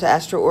walked onto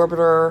Astro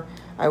Orbiter.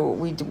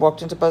 We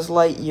walked into Buzz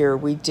Lightyear.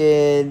 We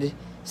did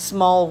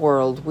Small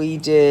World. We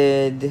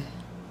did.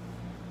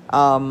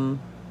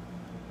 I'm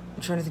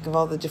trying to think of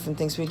all the different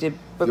things we did.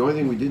 But the only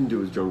thing we didn't do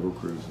was Jungle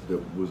Cruise.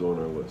 That was on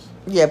our list.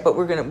 Yeah, but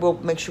we'll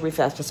make sure we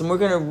fast pass, and we're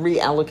gonna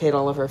reallocate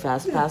all of our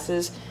fast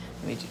passes.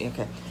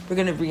 Okay, we're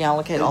gonna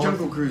reallocate all.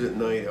 Jungle Cruise at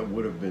night, I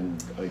would have been.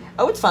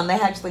 Oh, it's fun. They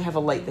actually have a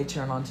light they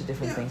turn on to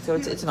different things, so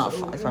it's not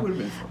fun. It's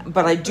fun.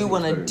 But I do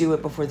want to do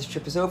it before the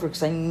trip is over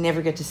because I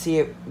never get to see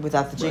it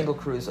without the Jungle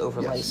Cruise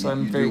overlay. Yes, so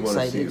I'm very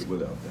excited. See it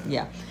without that.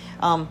 Yeah.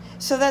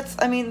 So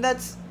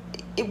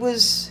it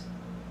was.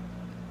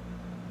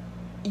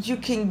 You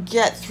can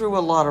get through a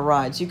lot of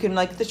rides. You can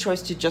like the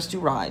choice to just do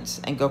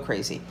rides and go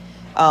crazy.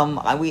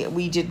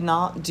 We did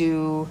not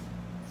do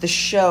the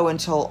show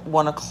until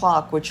 1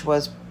 o'clock, which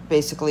was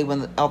basically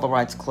when all the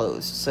rides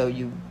closed. So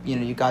you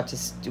got to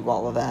do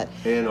all of that.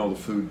 And all the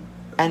food.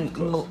 And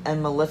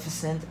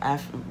Maleficent.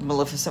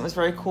 Maleficent was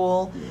very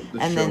cool.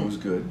 Yeah, the show was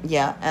good.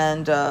 Yeah,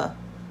 and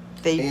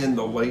and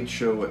the light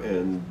show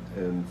and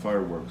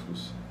fireworks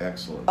was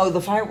excellent. Oh,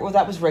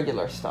 that was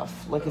regular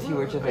stuff. Like if you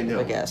were to,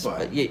 I guess,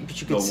 but you could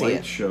see it. The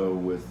light show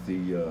with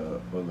the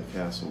on the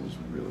castle was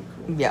really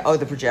cool. Yeah. Oh,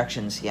 the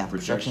projections. Yeah,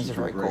 projections are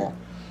very cool.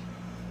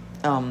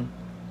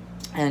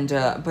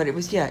 But it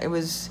was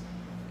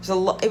a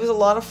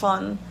lot of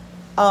fun.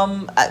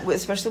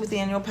 Especially with the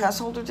annual pass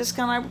holder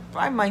discount,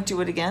 I might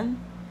do it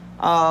again.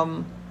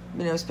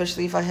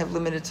 Especially if I have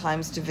limited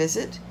times to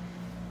visit.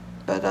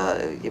 But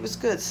it was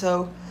good.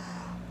 So.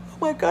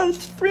 Oh my God,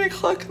 it's 3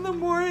 o'clock in the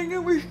morning,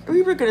 and we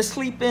were going to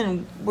sleep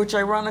in, which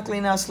ironically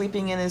now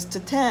sleeping in is to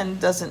 10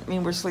 doesn't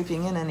mean we're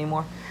sleeping in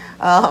anymore.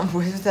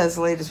 It's as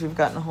late as we've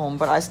gotten home,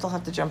 but I still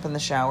have to jump in the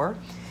shower.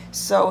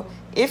 So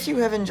if you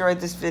have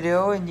enjoyed this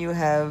video and you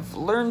have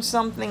learned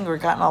something or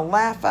gotten a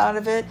laugh out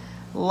of it,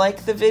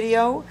 like the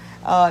video.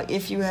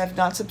 If you have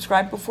not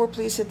subscribed before,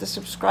 please hit the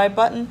subscribe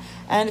button.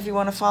 And if you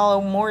want to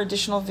follow more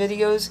additional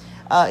videos,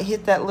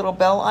 hit that little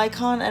bell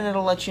icon and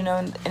it'll let you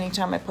know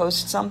anytime I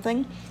post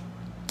something.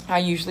 I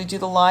usually do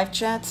the live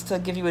chats to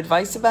give you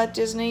advice about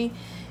Disney.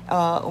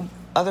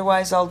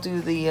 Otherwise, I'll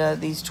do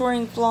these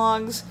touring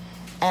vlogs,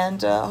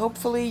 and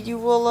hopefully you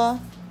will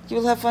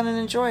have fun and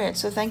enjoy it.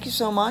 So thank you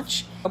so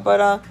much. But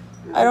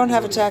I don't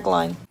have a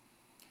tagline.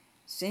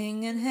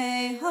 Singing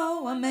hey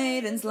ho, a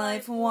maiden's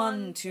life,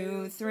 1,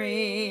 2,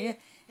 3.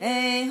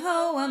 Hey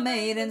ho, a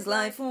maiden's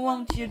life,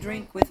 won't you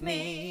drink with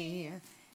me?